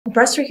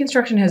Breast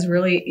reconstruction has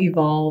really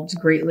evolved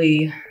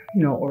greatly,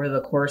 over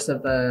the course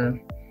of the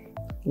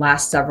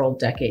last several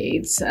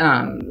decades.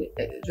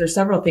 There's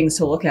several things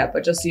to look at,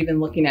 but just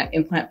even looking at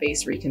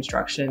implant-based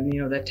reconstruction,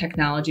 the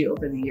technology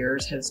over the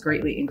years has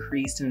greatly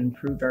increased and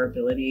improved our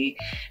ability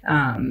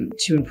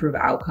to improve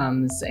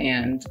outcomes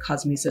and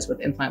cosmesis with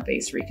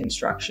implant-based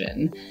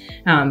reconstruction.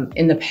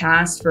 In the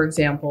past, for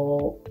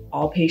example,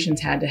 all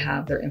patients had to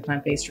have their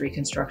implant-based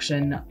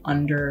reconstruction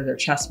under their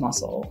chest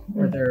muscle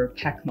or their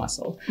pec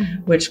muscle,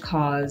 which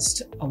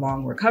caused a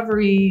long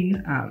recovery,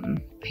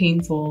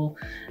 painful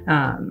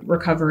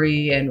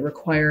recovery, and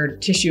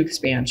required tissue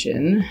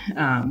expansion,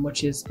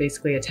 which is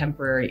basically a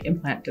temporary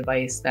implant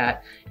device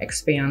that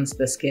expands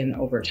the skin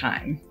over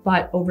time.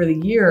 But over the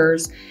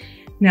years,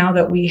 now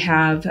that we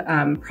have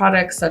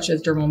products such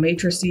as dermal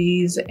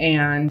matrices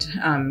and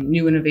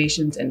new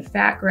innovations in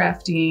fat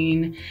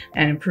grafting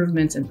and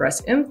improvements in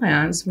breast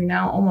implants, we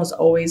now almost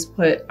always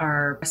put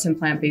our breast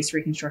implant-based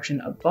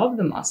reconstruction above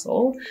the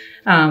muscle,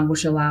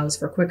 which allows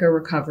for quicker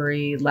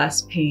recovery,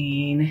 less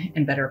pain,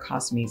 and better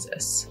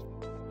cosmesis.